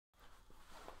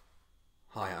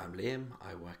Hi, I'm Liam.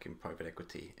 I work in private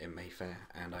equity in Mayfair,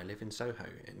 and I live in Soho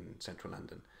in central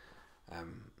London.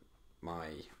 Um, my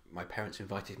my parents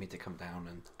invited me to come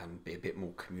down and be a bit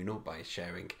more communal by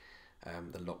sharing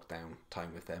the lockdown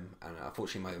time with them. And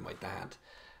unfortunately, my dad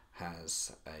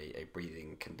has a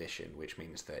breathing condition, which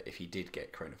means that if he did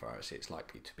get coronavirus, it's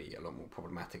likely to be a lot more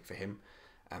problematic for him.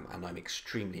 And I'm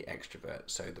extremely extrovert,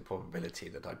 so the probability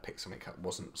that I'd pick something up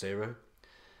wasn't zero.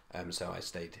 So I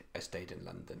stayed in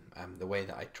London. The way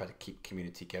that I try to keep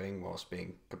community going whilst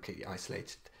being completely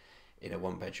isolated in a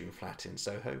one bedroom flat in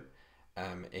Soho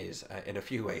is in a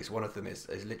few ways. One of them is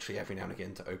literally every now and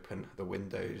again to open the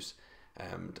windows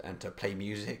and to play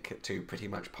music to pretty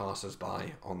much passers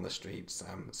by on the streets.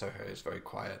 Soho is very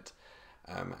quiet,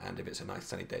 and if it's a nice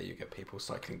sunny day, you get people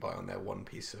cycling by on their one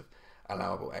piece of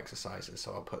allowable exercises.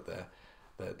 So I'll put the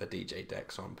DJ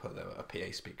decks on, put a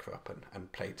PA speaker up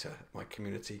and play to my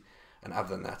community. And other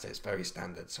than that, it's very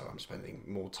standard. So I'm spending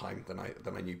more time than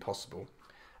I knew possible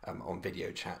on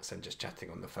video chats and just chatting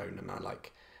on the phone. And I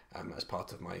like, as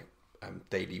part of my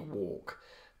daily walk,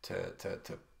 to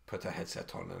put a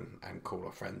headset on and call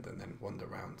a friend and then wander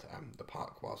around the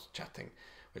park whilst chatting,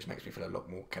 which makes me feel a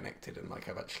lot more connected and like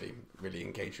I've actually really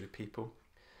engaged with people.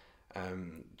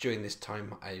 During this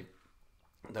time,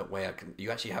 that way you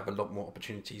actually have a lot more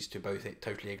opportunities to both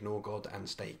totally ignore God and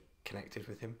stay connected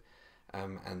with him.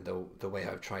 And the way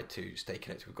I've tried to stay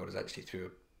connected with God is actually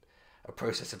through a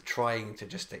process of trying to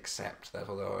just accept that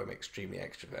although I'm extremely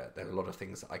extrovert, there are a lot of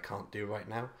things that I can't do right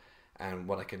now. And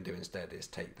what I can do instead is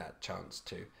take that chance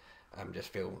to just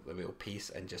feel the real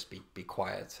peace and just be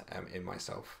quiet in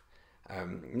myself.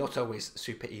 Not always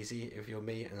super easy if you're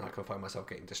me, and I can find myself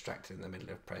getting distracted in the middle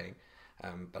of praying.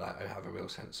 But I have a real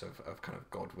sense of kind of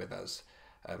God with us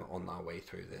on our way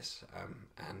through this,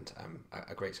 and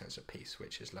a great sense of peace,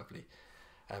 which is lovely.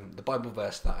 The Bible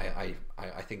verse that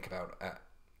I think about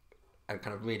and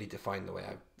kind of really define the way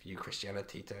I view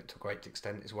Christianity to a great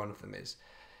extent is one of them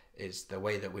is the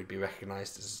way that we'd be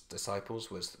recognised as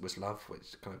disciples was love,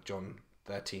 which kind of John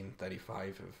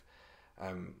 13:35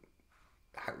 of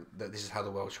that this is how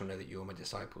the world shall know that you are my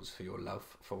disciples, for your love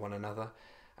for one another.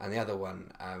 And the other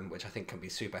one, which I think can be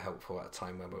super helpful at a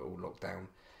time when we're all locked down,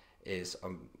 is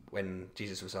when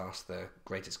Jesus was asked the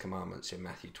greatest commandments in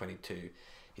Matthew 22,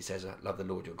 he says, love the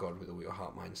Lord your God with all your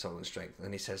heart, mind, soul and strength. And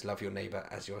then he says, love your neighbour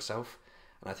as yourself.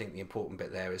 And I think the important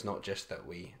bit there is not just that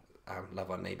we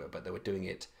love our neighbour, but that we're doing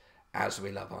it as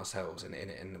we love ourselves.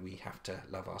 And we have to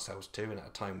love ourselves too. And at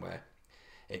a time where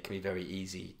it can be very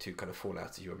easy to kind of fall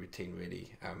out of your routine,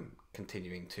 really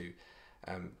continuing to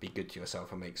be good to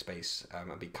yourself and make space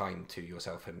and be kind to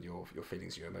yourself and your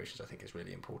feelings, your emotions, I think is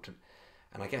really important.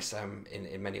 And I guess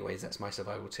in many ways that's my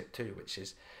survival tip too, which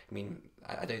is, I mean,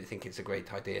 I don't think it's a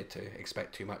great idea to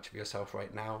expect too much of yourself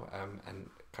right now and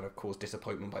kind of cause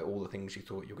disappointment by all the things you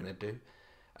thought you were going to do.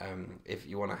 If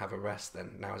you want to have a rest,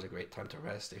 then now is a great time to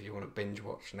rest. If you want to binge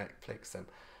watch Netflix, then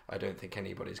I don't think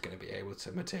anybody's going to be able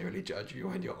to materially judge you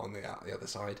when you're on the other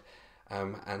side.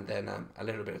 And then a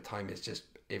little bit of time is just,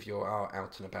 if you are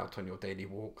out and about on your daily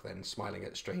walk, then smiling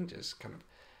at strangers kind of,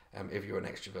 if you're an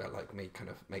extrovert like me, kind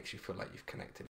of makes you feel like you've connected.